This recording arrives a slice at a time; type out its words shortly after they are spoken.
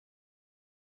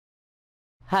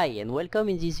Hi and welcome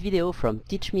in this video from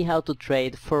Teach Me How to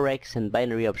Trade Forex and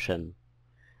Binary Option.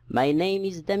 My name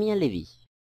is Damien Levy.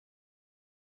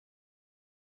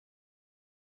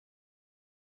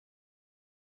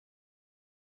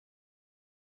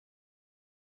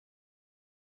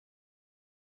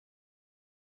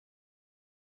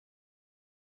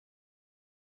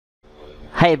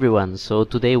 Hi everyone, so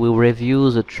today we'll review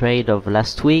the trade of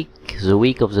last week, the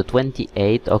week of the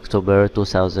 28th October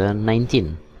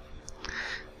 2019.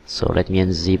 So let me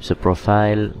unzip the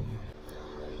profile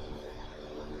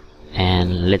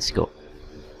and let's go.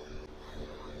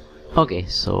 Okay,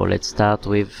 so let's start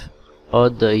with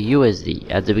odd USD.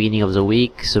 At the beginning of the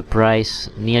week the price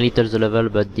nearly touched the level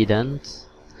but didn't,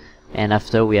 and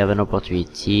after we have an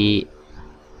opportunity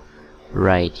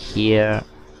right here,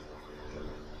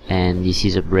 and this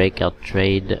is a breakout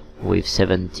trade with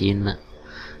 17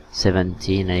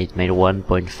 and it made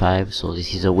 1.5, so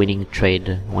this is a winning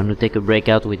trade. When we take a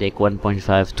breakout we take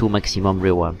 1.5 to maximum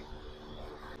reward.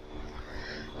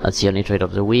 That's the only trade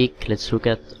of the week. Let's look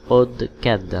at odd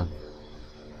CAD.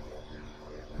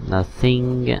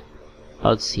 Nothing.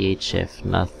 Odd CHF,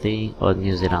 nothing. Odd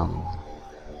New Zealand.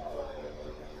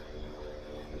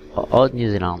 Odd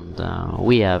New Zealand,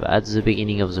 we have at the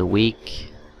beginning of the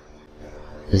week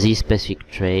this specific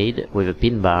trade with a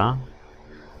pin bar.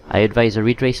 I advise a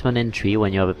retracement entry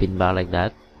when you have a pin bar like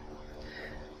that,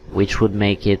 which would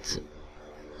make it,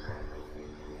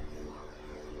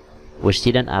 which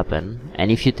didn't happen.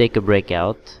 And if you take a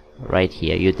breakout right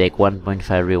here, you take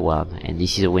 1.5 reward, and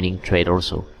this is a winning trade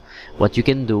also. What you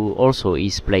can do also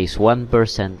is place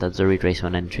 1% at the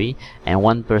retracement entry and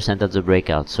 1% at the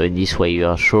breakout, so in this way you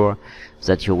are sure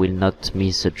that you will not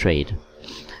miss a trade.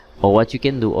 Or what you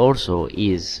can do also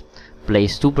is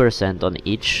place 2% on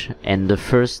each, and the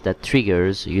first that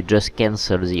triggers you just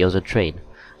cancel the other trade.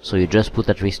 So you just put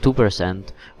at least 2%,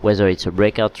 whether it's a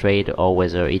breakout trade or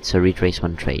whether it's a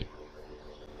retracement trade.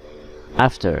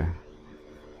 After,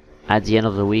 at the end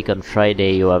of the week on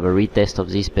Friday, you have a retest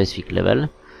of this specific level,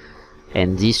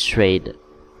 and this trade,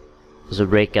 the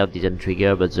breakout didn't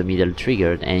trigger but the middle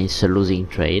triggered, and it's a losing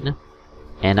trade.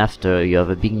 And after, you have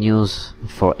a big news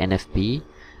for NFP,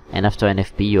 and after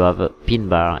NFP you have a pin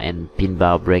bar, and pin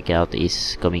bar breakout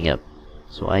is coming up,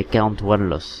 so I count one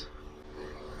loss.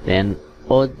 Then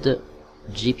odd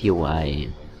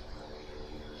GPY.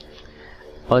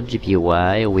 Odd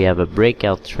GPY, we have a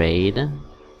breakout trade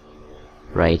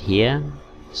right here,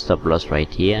 stop loss right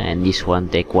here, and this one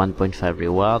take 1.5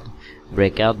 reward,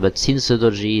 breakout, but since the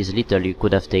doji is little you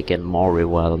could have taken more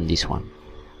reward on this one.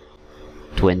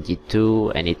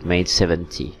 22 and it made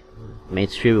 70. Made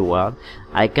 3 reward.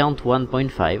 I count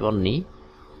 1.5 only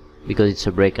because it's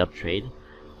a breakout trade,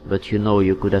 but you know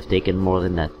you could have taken more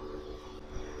than that.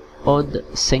 Odd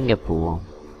Singapore.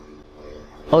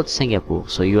 Odd Singapore,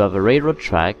 so you have a railroad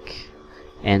track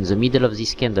and the middle of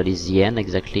this candle is the end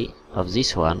exactly of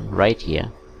this one right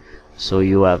here. So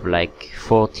you have like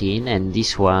 14, and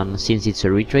this one, since it's a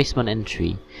retracement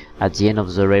entry at the end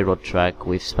of the railroad track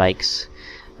with spikes,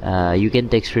 you can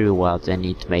take 3 rewards, and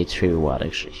it made 3 reward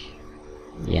actually.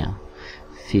 Yeah,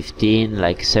 15,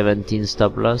 like 17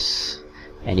 stop loss,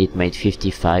 and it made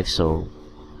 55, so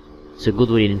it's a good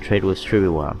winning trade with 3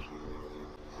 reward.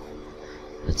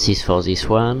 That's it for this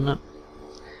one.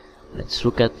 Let's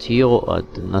look at Euro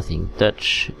odd, nothing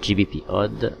touch. GBP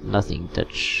odd, nothing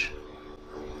touch.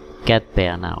 CAD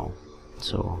pair now.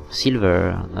 So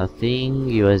silver, nothing.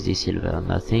 USD silver,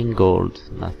 nothing. Gold,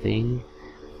 nothing.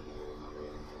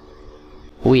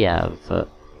 We have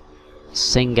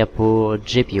Singapore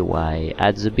JPY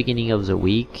at the beginning of the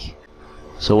week.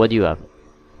 So what do you have?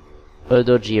 A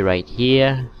doji right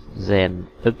here, then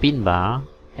a pin bar,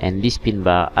 and this pin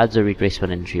bar at the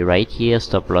retracement entry right here,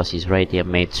 stop loss is right here,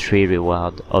 made 3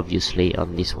 reward obviously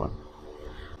on this one.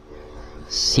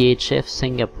 CHF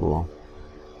Singapore.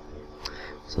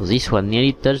 So this one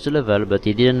nearly touched the level, but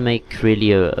it didn't make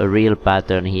really a real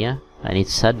pattern here, and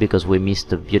it's sad because we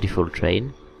missed a beautiful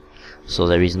trade. So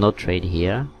there is no trade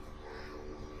here.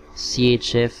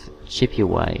 CHF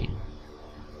JPY.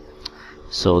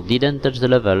 So didn't touch the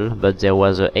level, but there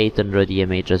was a 800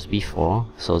 EMA just before,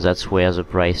 so that's where the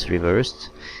price reversed.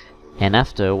 And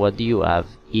after, what do you have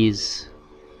is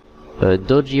a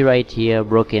doji right here,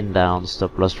 broken down,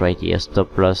 stop loss right here,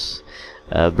 stop loss,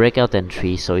 breakout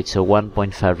entry, so it's a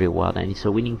 1.5 reward, and it's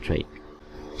a winning trade.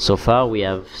 So far we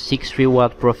have 6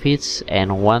 reward profits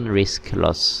and 1 risk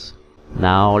loss.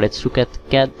 Now let's look at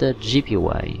CAD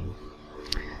GPY.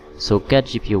 So CAD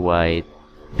GPY,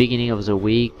 beginning of the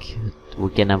week, we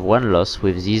can have 1 loss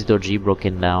with this doji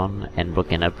broken down and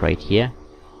broken up right here.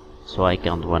 So I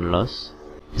count 1 loss.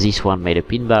 This one made a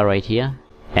pin bar right here,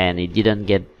 and it didn't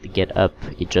get up,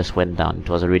 it just went down. It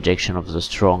was a rejection of the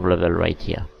strong level right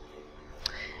here.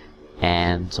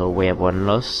 And so we have one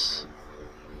loss.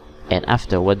 And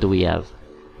after, what do we have?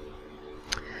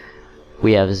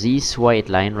 We have this white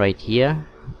line right here,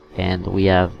 and we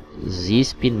have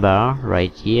this pin bar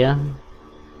right here.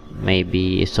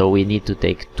 Maybe, so we need to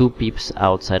take 2 pips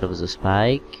outside of the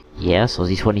spike. Yeah, so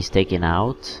this one is taken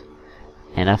out.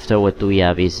 And after, what do we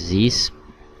have is this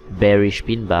bearish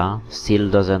pin bar still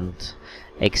doesn't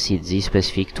exceed this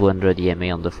specific 200 EMA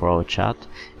on the 4-hour chart.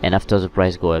 And after, the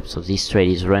price go up. So this trade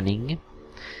is running,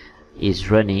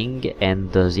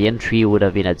 and the entry would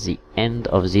have been at the end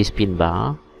of this pin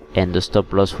bar, and the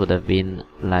stop loss would have been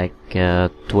like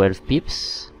 12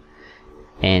 pips,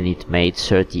 and it made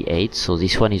 38. So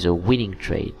this one is a winning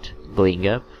trade, going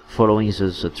up, following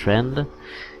the trend,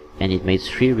 and it made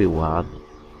 3 reward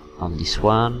on this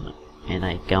one, and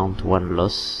I count 1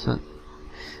 loss,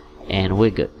 and we're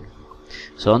good.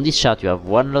 So on this chart you have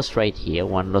 1 loss right here,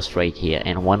 1 loss right here,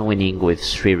 and 1 winning with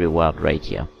 3 reward right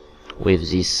here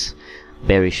with this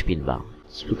bearish pin bar.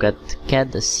 Let's look at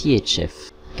CAD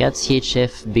CHF. CAD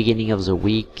CHF, beginning of the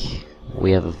week,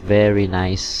 we have a very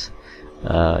nice,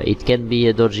 it can be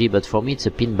a doji, but for me it's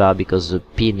a pin bar because the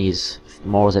pin is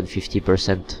more than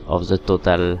 50% of the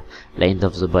total length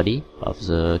of the body of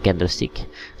the candlestick.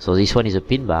 So this one is a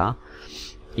pin bar.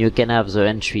 You can have the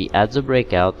entry at the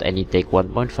breakout and it take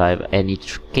 1.5, and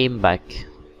it came back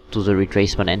to the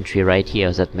retracement entry right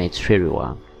here that made 3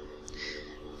 reward.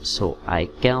 So I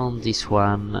count this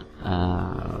one,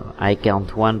 I count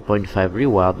 1.5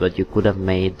 reward, but you could have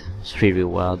made 3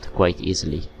 reward quite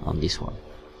easily on this one.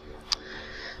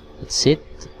 That's it.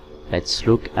 Let's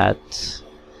look at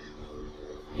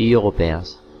Euro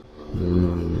pairs.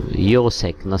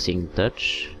 Eurosec, nothing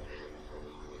touch.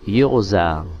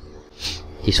 Eurozar,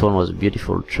 this one was a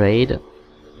beautiful trade.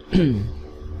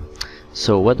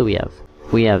 So what do we have?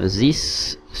 We have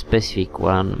this specific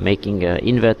one making an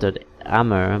inverted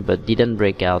hammer but didn't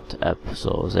break out up,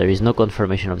 so there is no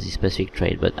confirmation of this specific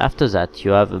trade. But after that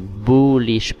you have a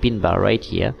bullish pin bar right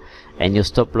here, and your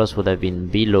stop loss would have been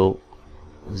below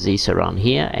this around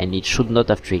here, and it should not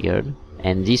have triggered.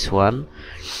 And this one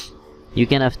you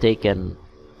can have taken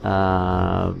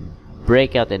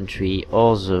breakout entry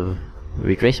or the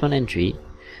retracement entry,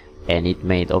 and it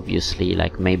made obviously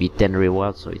like maybe 10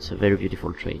 rewards, so it's a very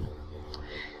beautiful trade.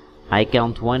 I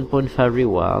count 1.5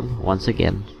 reward once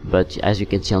again, but as you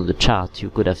can see on the chart, you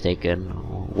could have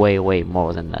taken way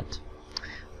more than that.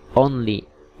 Only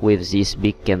with this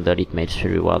big candle it made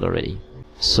 3 reward already.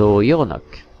 So Euro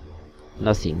NOK,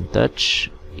 nothing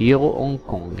touch. Euro Hong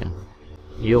Kong.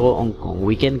 Euro Hong Kong,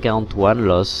 we can count 1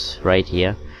 loss right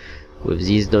here with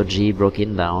this doji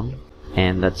broken down,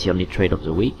 and that's the only trade of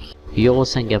the week. Euro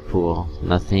Singapore,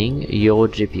 nothing. Euro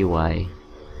JPY,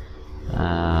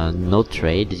 no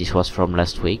trade, this was from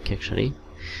last week actually.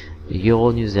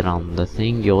 Euro New Zealand,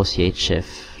 nothing. Euro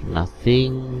CHF,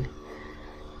 nothing.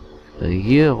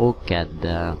 Euro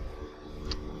CAD,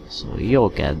 so Euro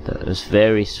CAD is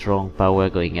very strong power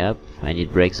going up, and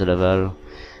it breaks the level.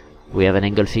 We have an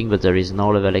engulfing, but there is no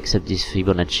level except this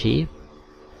Fibonacci,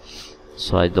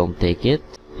 so I don't take it.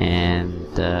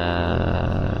 And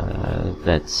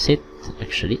that's it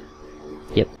actually.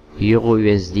 Yep. Euro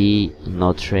USD,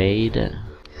 no trade.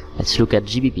 Let's look at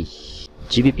GBP.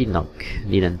 GBP NOK,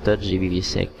 didn't touch. GBP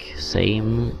SEC,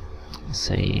 same.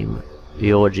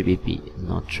 Euro GBP,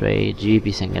 no trade.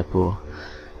 GBP Singapore,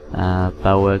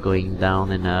 power going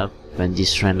down and up, and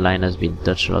this trend line has been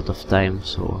touched a lot of times,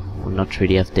 so we'll not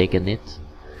really have taken it.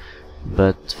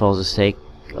 But for the sake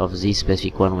of this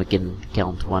specific one, we can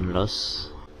count 1 loss.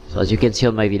 So as you can see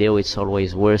on my video, it's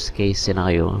always worst case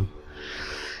scenario.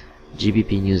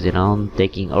 GBP New Zealand,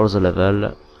 taking all the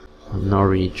level, no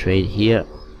really trade here,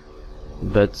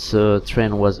 but the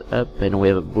trend was up, and we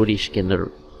have a bullish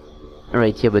candle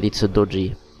right here, but it's a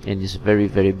doji, and it's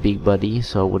very big body,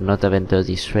 so I would not have entered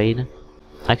this trade.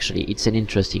 Actually, it's an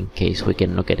interesting case, we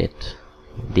can look at it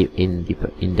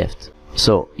in depth.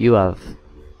 So you have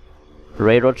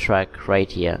railroad track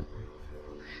right here,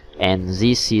 and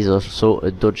this is also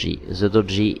a doji. The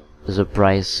doji, the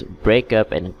price break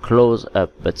up and close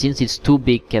up, but since it's too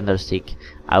big candlestick,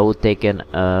 I would take a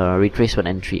retracement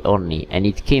entry only, and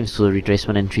it came to the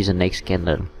retracement entry the next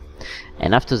candle,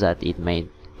 and after that it made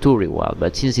 2 reward,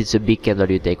 but since it's a big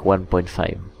candle you take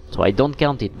 1.5, so I don't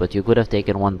count it, but you could have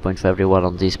taken 1.5 reward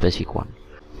on this specific one.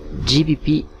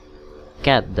 GBP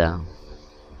CAD.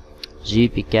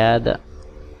 GBP CAD,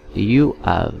 you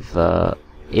have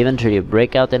eventually a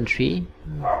breakout entry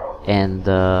and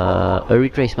a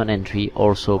retracement entry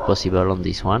also possible on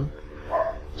this one.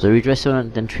 The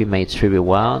retracement entry made 3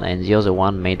 reward and the other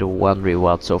one made 1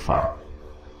 reward so far.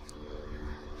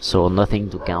 So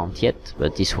nothing to count yet,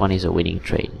 but this one is a winning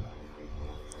trade.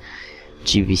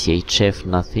 GBP-CHF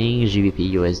nothing,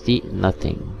 GBP-USD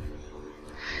nothing.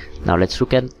 Now let's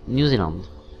look at New Zealand.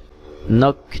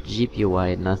 NOK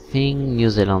GPY nothing, New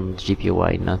Zealand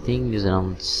GPY nothing, New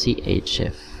Zealand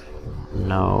CHF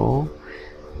no.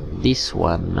 This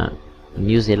one,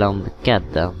 New Zealand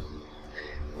CAD.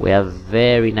 We have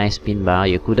very nice pin bar.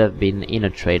 You could have been in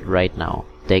a trade right now,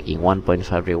 taking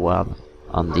 1.5 reward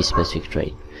on this specific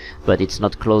trade. But it's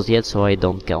not closed yet, so I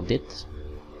don't count it.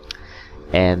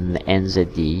 And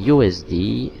NZD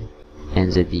USD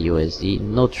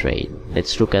no trade.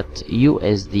 Let's look at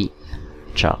USD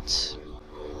charts.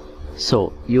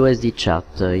 So USD chart,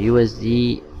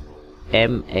 USD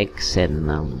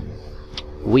MXN.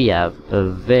 We have a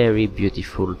very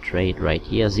beautiful trade right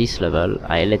here. This level,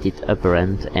 I let it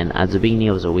apparent, and at the beginning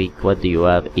of the week what do you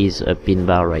have is a pin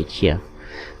bar right here.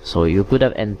 So you could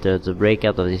have entered the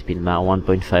breakout of this pin bar,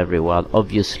 1.5 reward,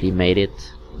 obviously made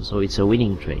it, so it's a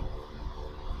winning trade.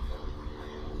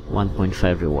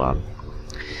 1.5 reward.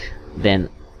 Then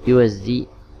USD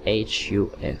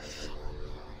HUF.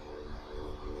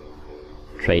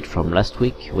 Trade from last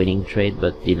week, winning trade,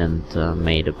 but didn't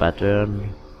made a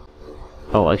pattern.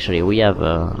 Oh, actually, we have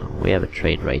a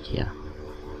trade right here.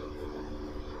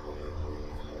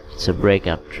 It's a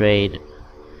breakout trade,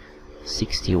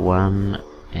 61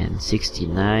 and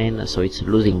 69, so it's a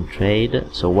losing trade.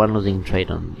 So one losing trade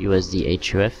on USD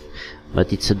HUF,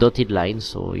 but it's a dotted line.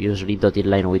 So usually dotted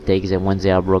line we take them when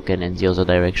they are broken in the other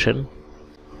direction.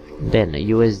 Then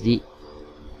USD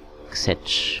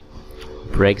XH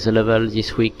breaks the level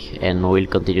this week and will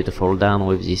continue to fall down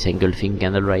with this engulfing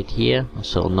candle right here,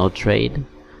 so no trade.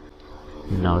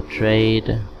 No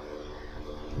trade.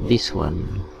 This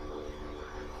one,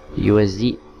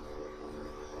 USD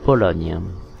Polonia.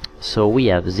 So we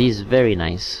have this very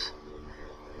nice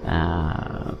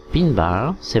pin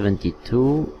bar,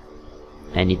 72,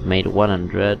 and it made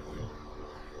 100.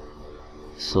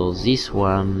 So this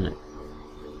one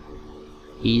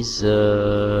is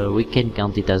we can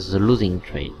count it as a losing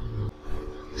trade.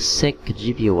 SEK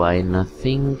GPY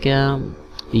nothing.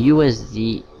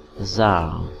 USD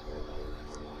ZAR.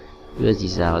 USD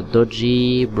ZAR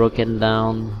doji, broken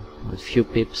down a few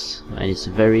pips, and it's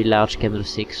a very large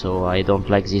candlestick, so I don't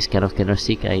like this kind of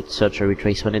candlestick. I search a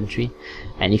retracement entry,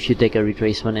 and if you take a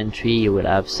retracement entry you will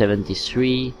have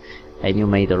 73, and you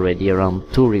made already around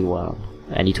 2 reward,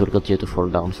 and it will continue to fall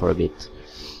down for a bit.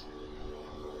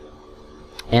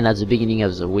 And at the beginning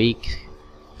of the week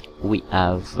we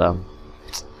have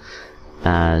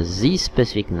this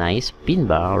specific nice pin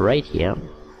bar right here,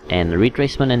 and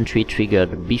retracement entry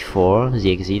triggered before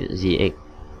the exit,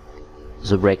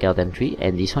 the breakout entry,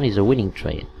 and this one is a winning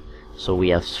trade. So we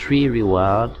have 3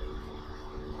 reward,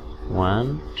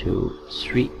 1, 2,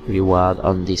 3 reward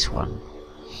on this one,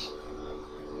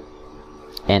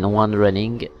 and one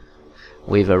running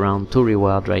with around 2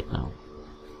 reward right now.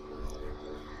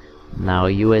 Now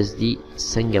USD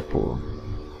Singapore.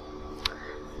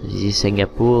 This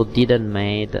Singapore didn't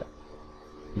made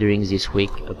during this week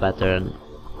a pattern,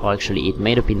 or actually it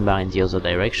made a pin bar in the other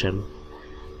direction,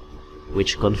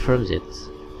 which confirms it.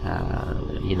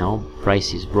 You know,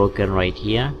 price is broken right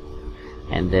here,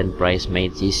 and then price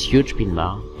made this huge pin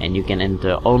bar, and you can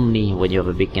enter only when you have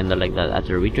a big candle like that at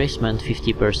a retracement,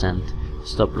 50%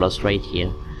 stop loss right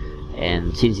here.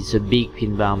 And since it's a big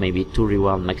pin bar, maybe 2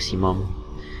 reward maximum,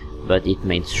 but it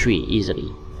made 3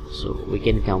 easily, so we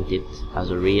can count it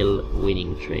as a real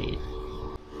winning trade.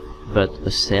 But a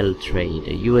sell trade,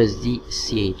 a USD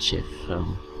CHF,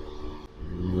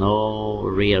 no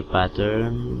real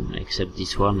pattern except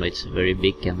this one, but it's a very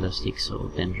big candlestick,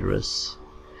 so dangerous.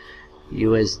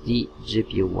 USD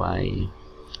JPY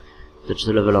touched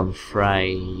the level on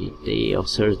Friday or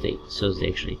Thursday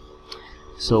actually.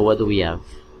 So what do we have?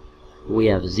 We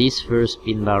have this first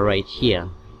pin bar right here.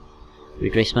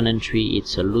 Retracement entry,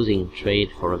 it's a losing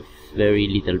trade for a very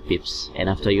little pips, and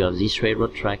after you have this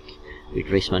railroad track,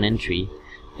 retracement entry,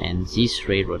 and this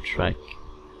railroad track,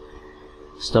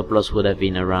 stop loss would have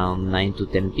been around 9 to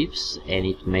 10 pips, and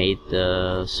it made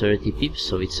 30 pips,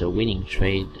 so it's a winning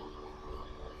trade.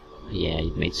 Yeah,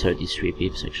 it made 33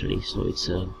 pips actually, so it's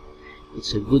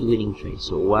a good winning trade.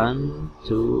 So 1,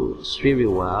 2, 3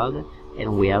 reward,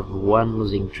 and we have 1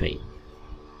 losing trade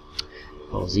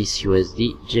for this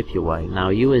USD JPY. Now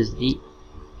USD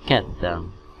CAD.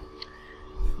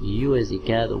 USD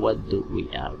CAD, what do we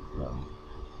have?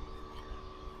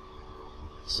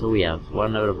 So we have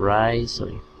 1 over rise,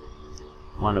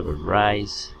 1 over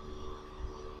rise,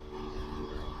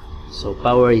 So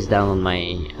power is down on my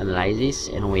analysis,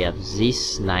 and we have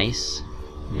this nice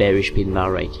bearish pin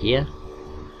bar right here,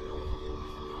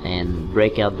 and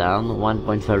breakout down.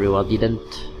 1.5 reward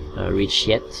didn't reach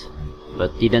yet,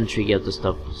 but didn't trigger the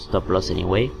stop loss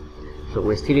anyway, so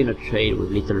we're still in a trade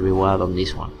with little reward on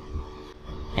this one.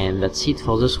 And that's it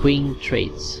for the swing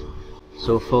trades.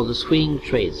 So for the swing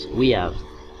trades we have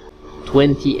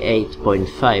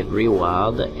 28.5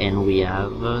 reward and we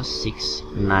have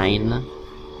 6.9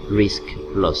 risk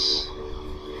loss.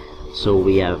 So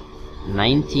we have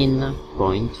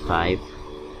 19.5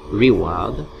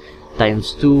 reward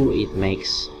times 2, it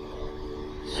makes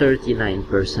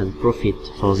 39% profit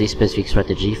for this specific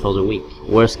strategy for the week.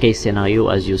 Worst case scenario,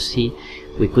 as you see,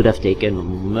 we could have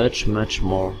taken much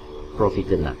more profit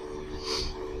than that.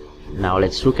 Now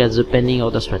let's look at the pending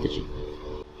order strategy.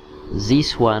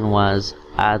 This one was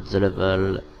at the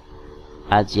level,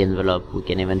 at the envelope, we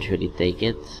can eventually take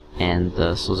it, and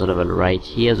so the level right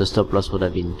here, the stop loss would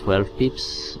have been 12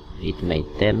 pips, it made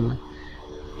 10,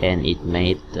 and it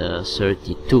made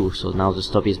 32, so now the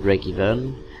stop is break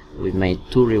even. We made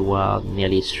 2 reward,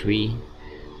 nearly 3,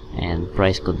 and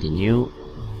price continue.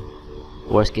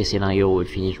 Worst case scenario, we'll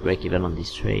finish break even on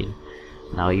this trade.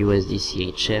 Now USD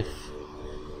CHF,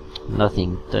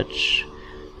 nothing touch.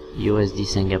 USD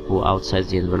Singapore outside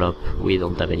the envelope, we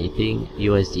don't have anything.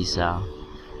 USD SAR,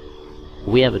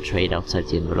 we have a trade outside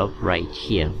the envelope right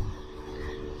here.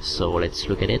 So let's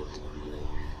look at it.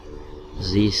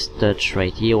 This touch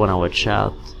right here, 1 hour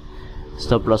chart,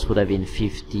 stop loss would have been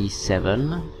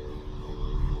 57,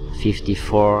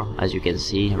 54 as you can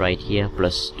see right here,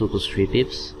 plus 2 to 3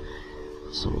 pips.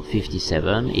 So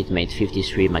 57, it made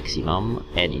 53 maximum,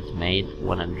 and it made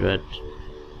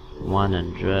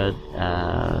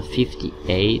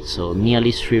 158, so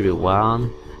nearly 3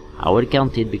 reward. I will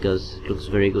count it because it looks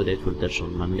very good. It will touch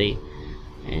on Monday,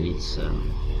 and it's a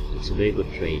very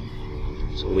good trade.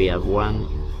 So we have 1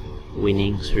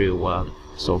 winning, 3 reward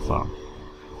so far.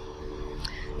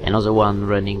 Another one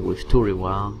running with 2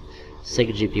 reward. SEC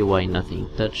JPY, nothing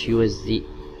touch. USD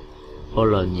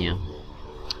Polonia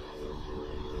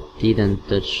didn't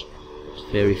touch,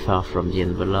 very far from the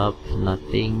envelope,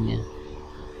 nothing.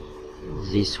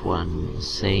 This one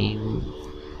same.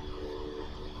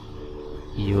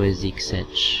 USD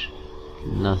XH,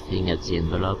 nothing at the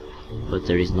envelope, but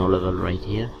there is no level right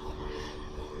here.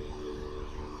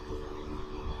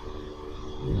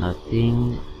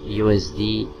 Nothing.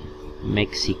 USD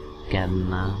Mexican,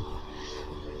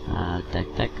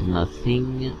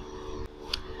 nothing.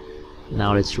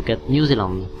 Now let's look at New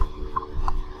Zealand.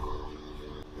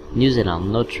 New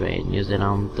Zealand, no trade. New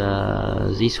Zealand,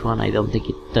 this one I don't think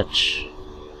it touch.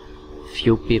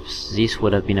 Few pips. This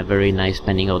would have been a very nice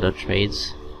pending order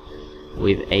trades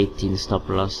with 18 stop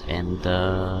loss and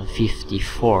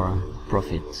 54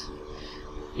 profit.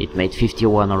 It made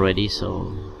 51 already,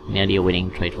 so nearly a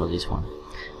winning trade for this one.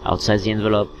 Outside the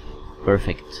envelope,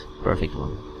 perfect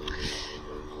one.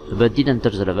 But didn't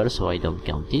touch the level, so I don't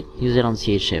count it. New Zealand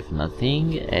CHF,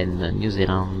 nothing, and New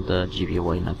Zealand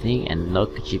GBY, nothing, and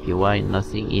NOK GPY,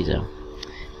 nothing either.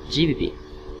 GBP.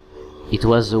 It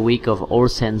was a week of All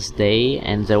Saints Day,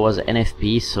 and there was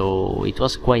NFP, so it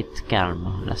was quite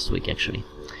calm last week actually.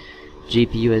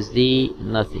 GBP USD,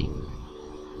 nothing.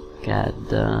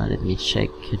 CAD, let me check.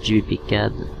 GBP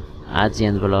CAD, at the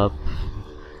envelope.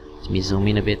 Let me zoom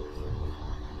in a bit.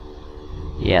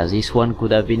 Yeah, this one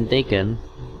could have been taken,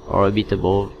 or a bit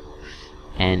above,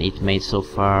 and it made so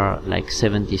far like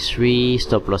 73,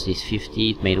 stop loss is 50,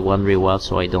 it made 1 reward,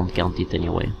 so I don't count it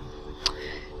anyway.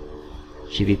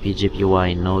 GBP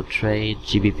JPY, no trade.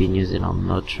 GBP New Zealand,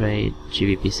 no trade.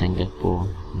 GBP Singapore,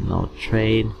 no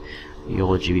trade.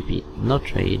 Euro GBP, no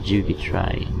trade. GBP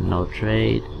Try, no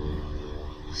trade.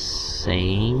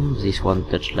 Same. This one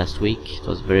touched last week, it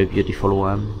was a very beautiful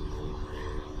one,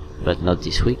 but not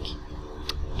this week.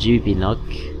 GBP NOK,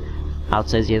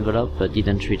 outside the envelope, but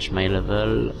didn't reach my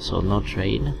level, so no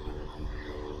trade.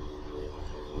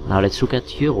 Now let's look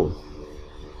at Euro.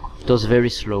 It was a very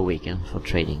slow weekend for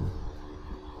trading.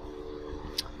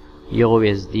 Euro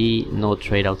USD, no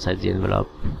trade outside the envelope.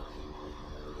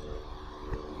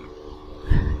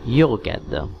 Euro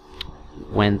CAD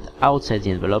went outside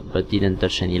the envelope but didn't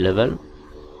touch any level,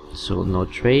 so no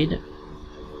trade.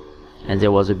 And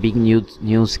there was a big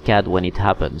news CAD when it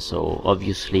happened, so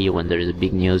obviously when there is a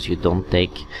big news you don't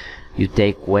take, you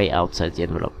take way outside the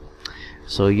envelope.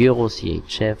 So Euro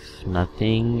CHF,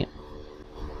 nothing.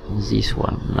 This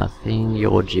one, nothing.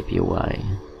 Euro JPY,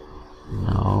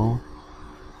 no.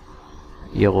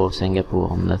 Euro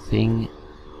Singapore, nothing.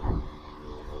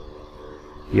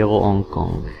 Euro Hong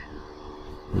Kong,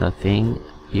 nothing.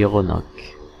 Euro NOK,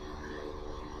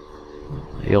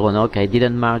 Euronoc, I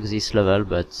didn't mark this level,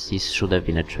 but this should have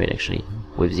been a trade actually,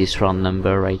 with this round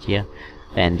number right here,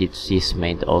 and this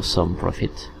made awesome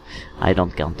profit. I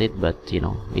don't count it, but you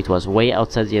know, it was way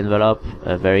outside the envelope,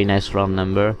 a very nice round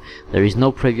number. There is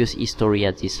no previous history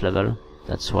at this level,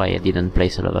 that's why I didn't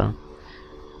place a level,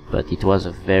 but it was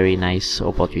a very nice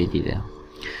opportunity there.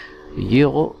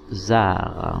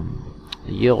 Eurozar,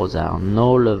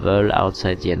 no level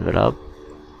outside the envelope.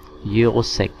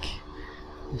 Eurosec,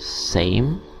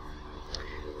 same.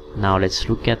 Now let's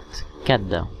look at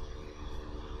CAD,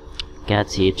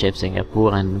 CHF,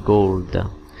 Singapore, and gold.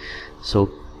 So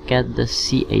CAD,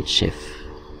 CHF,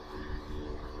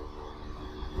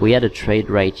 we had a trade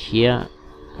right here,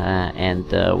 and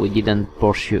we didn't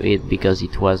pursue it because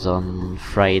it was on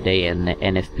Friday and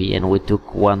NFP, and we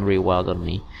took one reward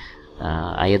only.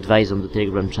 I advise on the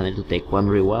Telegram channel to take one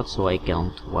reward, so I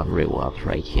count one reward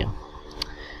right here.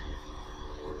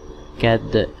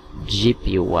 CAD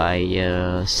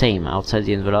GPY, same, outside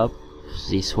the envelope.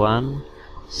 This one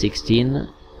 16,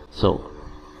 so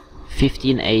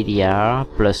 15 ADR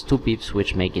plus 2 pips,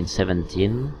 which make it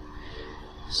 17,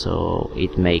 so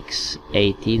it makes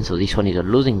 18. So this one is a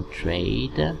losing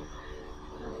trade,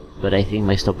 but I think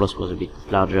my stop loss was a bit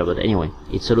larger, but anyway,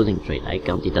 it's a losing trade, I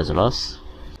count it as a loss.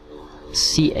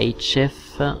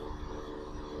 CHF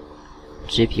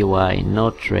JPY, no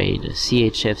trade.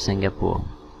 CHF Singapore,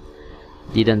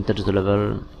 didn't touch the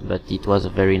level, but it was a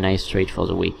very nice trade for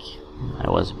the week. I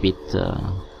was a bit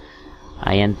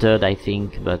I entered, I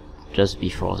think, but just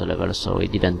before the level, so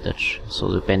it didn't touch, so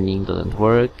the pending doesn't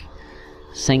work.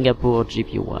 Singapore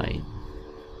JPY,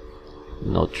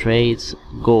 no trades.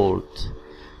 Gold,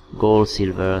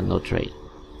 silver, no trade.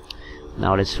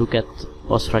 Now let's look at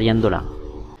Australian dollar.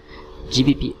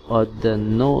 GBP odd,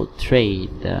 no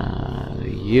trade.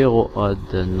 Euro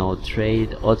odd, no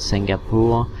trade. Odd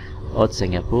Singapore,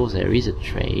 there is a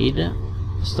trade.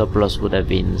 Stop loss would have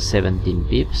been 17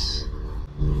 pips.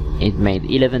 It made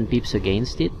 11 pips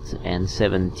against it, and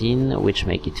 17, which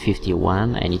make it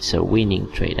 51, and it's a winning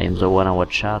trade. I am the 1 hour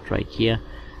chart right here,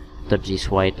 touch this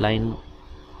white line,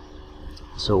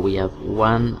 so we have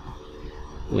one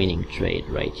winning trade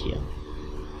right here.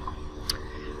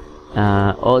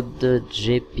 Odd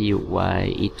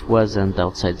JPY, it wasn't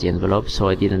outside the envelope, so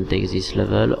I didn't take this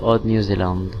level. Odd New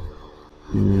Zealand,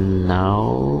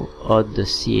 now. Odd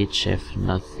CHF,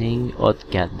 nothing. Odd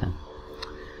CAD,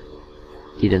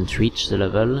 didn't reach the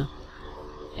level.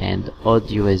 And odd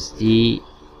USD,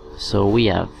 so we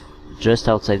have just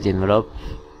outside the envelope.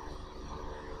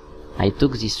 I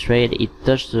took this trade, it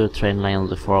touched the trend line on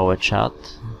the 4 hour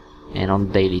chart and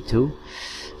on daily too.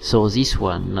 So this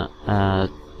one,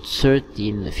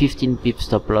 15 pips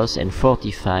stop loss and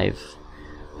 45,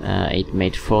 it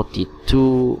made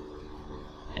 42,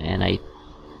 and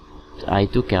I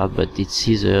took out, but it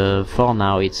sees for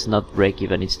now it's not break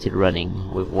even, it's still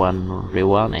running with one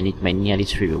reward, and it made nearly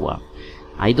 3 reward.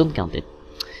 I don't count it.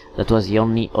 That was the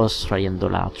only Australian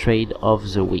dollar trade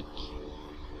of the week.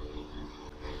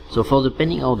 So for the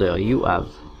pending order, you have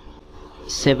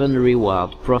 7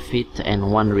 reward profit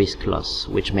and 1 risk loss,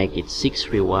 which make it 6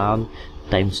 reward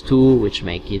times 2, which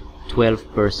make it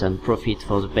 12% profit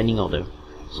for the pending order.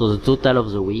 So the total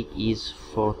of the week is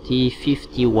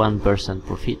 51%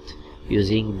 profit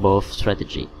using both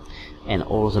strategy and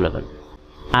all the level.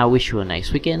 I wish you a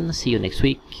nice weekend. See you next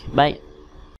week. Bye.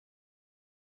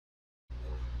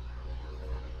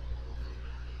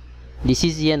 This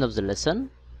is the end of the lesson.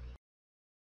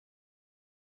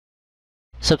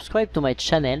 Subscribe to my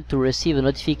channel to receive a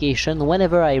notification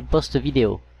whenever I post a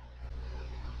video.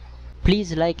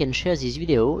 Please like and share this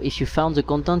video if you found the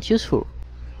content useful.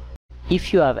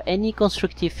 If you have any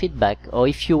constructive feedback, or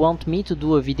if you want me to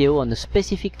do a video on a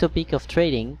specific topic of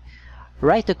trading,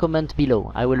 write a comment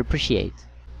below, I will appreciate.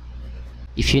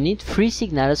 If you need free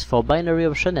signals for binary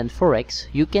option and Forex,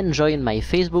 you can join my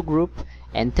Facebook group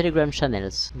and Telegram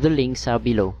channels, the links are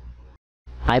below.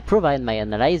 I provide my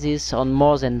analysis on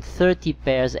more than 30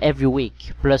 pairs every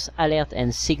week, plus alert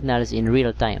and signals in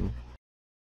real time.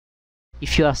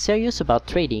 If you are serious about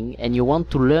trading and you want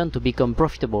to learn to become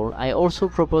profitable, I also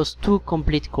propose 2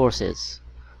 complete courses.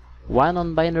 One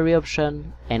on binary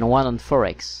option and one on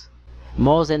Forex.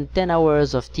 More than 10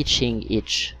 hours of teaching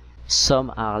each.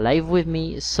 Some are live with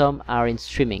me, some are in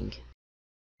streaming.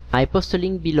 I post a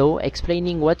link below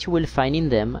explaining what you will find in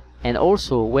them, and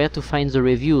also where to find the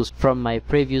reviews from my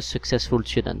previous successful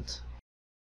students.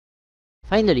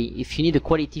 Finally, if you need a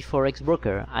quality Forex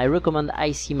broker, I recommend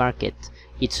IC Market.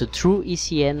 It's a true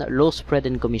ECN, low spread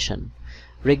and commission.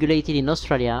 Regulated in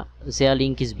Australia, their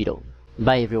link is below.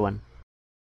 Bye everyone.